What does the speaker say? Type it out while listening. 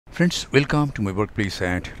Friends, welcome to my workplace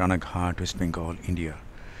at Ranaghat, West Bengal, India.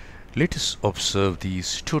 Let us observe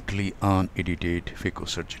these totally unedited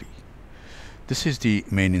Phacosurgery. This is the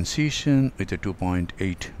main incision with a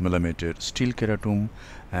 2.8mm steel keratom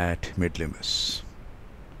at mid-limbus.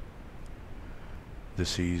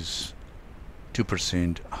 This is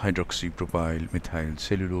 2% hydroxypropyl methyl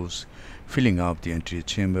cellulose filling up the anterior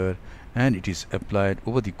chamber, and it is applied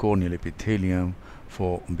over the corneal epithelium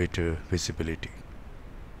for better visibility.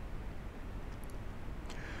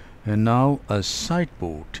 And now a side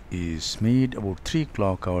port is made about 3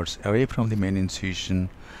 clock hours away from the main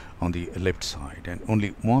incision on the left side, and only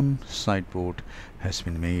one side port has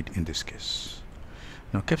been made in this case.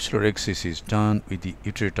 Now capsular access is done with the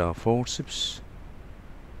Utrata forceps.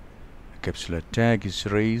 A capsular tag is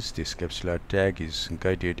raised. This capsular tag is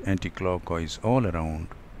guided anti-clockwise all around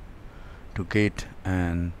to get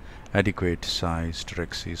an adequate sized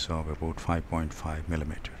rhexis of about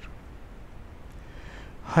 5.5mm.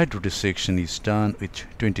 Hydrodissection is done with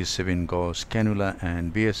 27 gauge cannula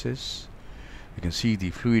and BSS. You can see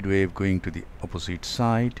the fluid wave going to the opposite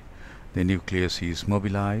side. The nucleus is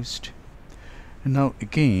mobilized. And now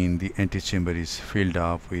again the antechamber is filled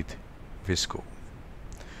up with visco.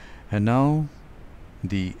 And now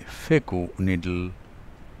the phaco needle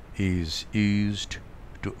is used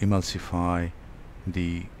to emulsify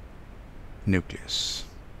the nucleus.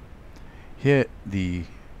 Here the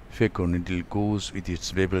phaco needle goes with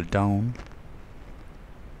its bevel down.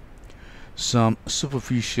 Some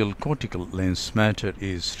superficial cortical lens matter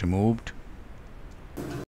is removed.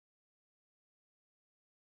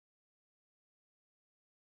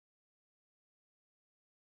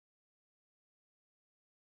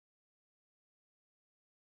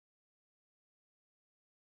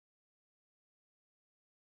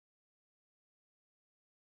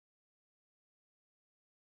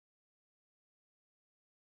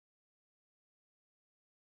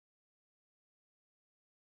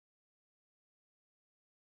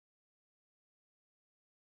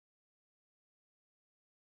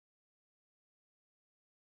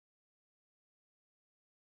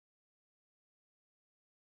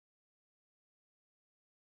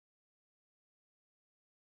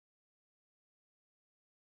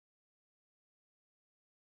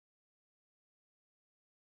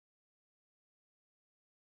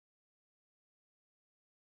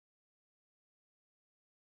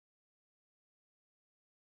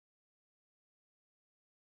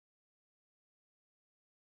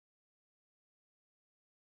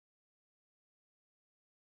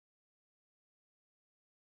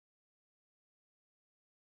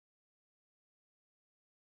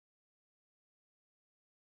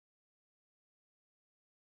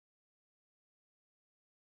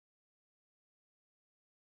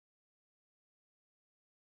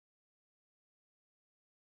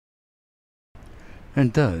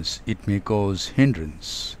 And thus it may cause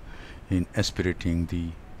hindrance in aspirating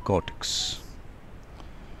the cortex.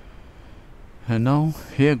 And now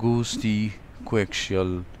here goes the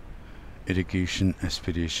coaxial irrigation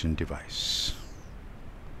aspiration device.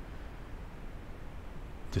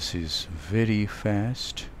 This is very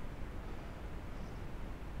fast.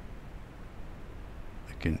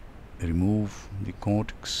 I can remove the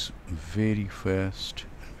cortex very fast,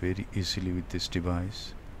 very easily with this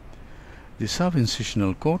device. The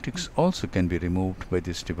subincisional cortex also can be removed by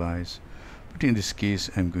this device, but in this case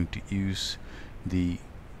I'm going to use the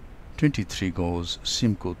 23 gauge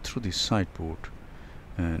Simcoe through the side port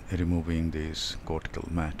and removing this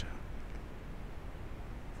cortical matter.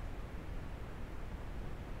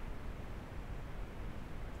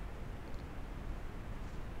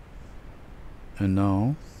 And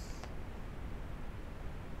now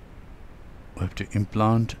we have to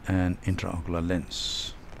implant an intraocular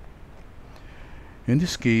lens. In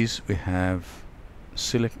this case we have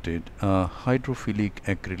selected a hydrophilic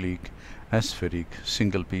acrylic aspheric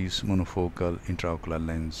single piece monofocal intraocular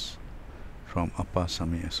lens from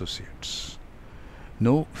Appasamy Associates.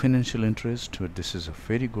 No financial interest, but this is a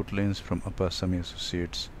very good lens from Appasamy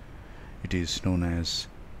Associates. It is known as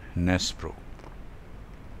Nespro.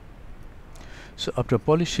 So after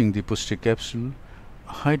polishing the posterior capsule,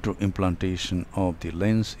 hydroimplantation of the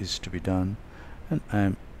lens is to be done, and I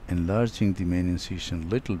am enlarging the main incision a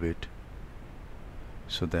little bit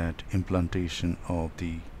so that implantation of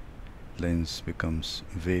the lens becomes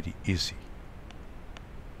very easy.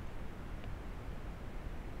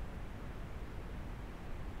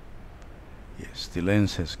 Yes, the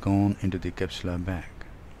lens has gone into the capsular bag.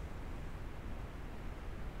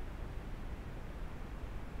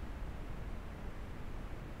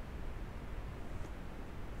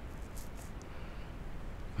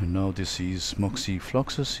 And And now this is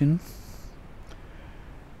moxifloxacin.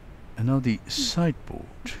 And now the side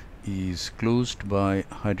port is closed by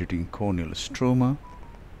hydrating corneal stroma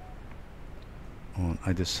on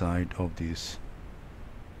either side of this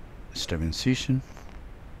stem incision.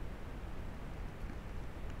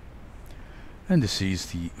 And this is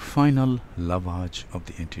the final lavage of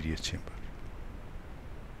the anterior chamber.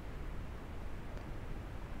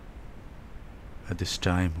 At this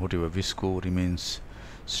time, whatever visco remains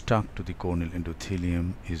stuck to the corneal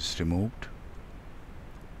endothelium is removed.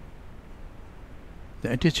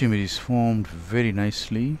 The anterior chamber is formed very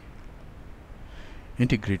nicely.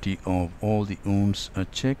 Integrity of all the wounds are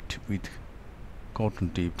checked with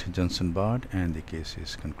cotton-tipped Johnson bar, and the case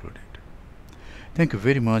is concluded. Thank you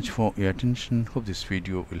very much for your attention. Hope this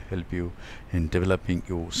video will help you in developing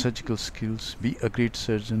your surgical skills. Be a great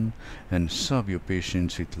surgeon and serve your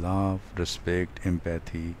patients with love, respect,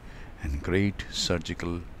 empathy, and great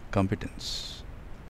surgical competence.